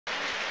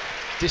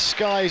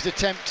disguised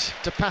attempt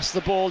to pass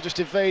the ball,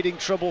 just evading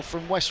trouble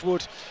from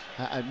Westwood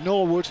and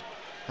Norwood,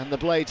 and the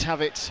Blades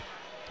have it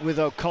with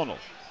O'Connell.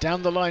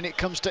 Down the line it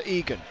comes to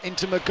Egan,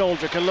 into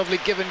McGoldrick, a lovely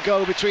give and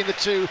go between the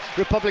two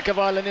Republic of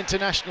Ireland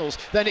internationals.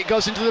 Then it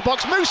goes into the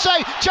box, Mousse,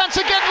 chance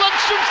again,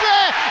 Lundstram's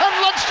there, and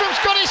Lundstram's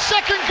got his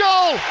second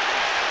goal.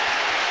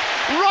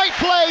 Right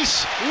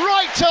place,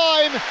 right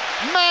time,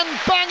 man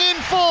bang in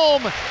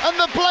form, and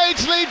the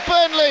Blades lead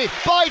Burnley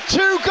by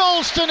 2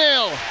 goals to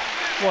 0.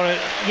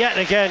 Yet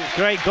again,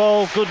 great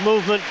goal, good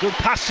movement, good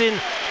passing,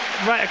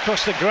 right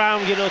across the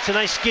ground. You know, it's a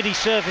nice skiddy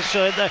surface,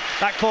 so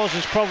that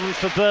causes problems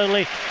for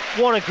Burnley.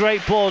 What a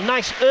great ball,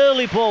 nice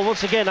early ball.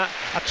 Once again, I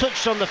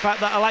touched on the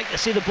fact that I like to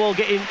see the ball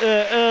get in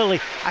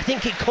early. I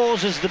think it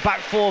causes the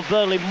back four of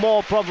Burnley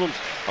more problems.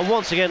 And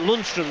once again,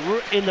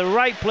 Lundstram in the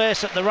right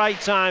place at the right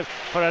time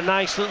for a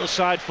nice little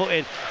side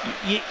footing.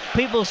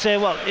 People say,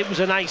 well, it was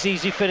a nice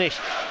easy finish.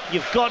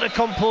 You've got to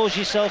compose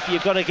yourself,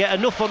 you've got to get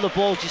enough on the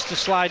ball just to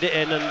slide it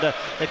in, and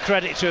the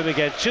credit to him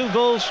again. 2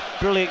 goals,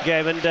 brilliant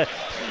game, and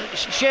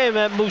shame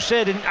Mousse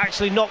didn't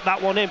actually knock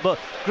that one in, but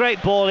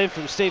great ball in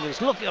from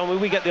Stevens. Look, I mean,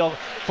 we get the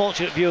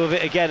fortunate view of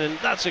it again, and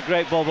that's a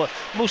great ball, but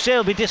Mousse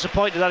will be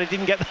disappointed that he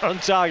didn't get that on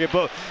target.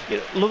 But you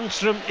know,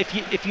 Lundstram,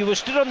 if you were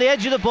stood on the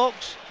edge of the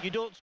box, you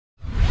don't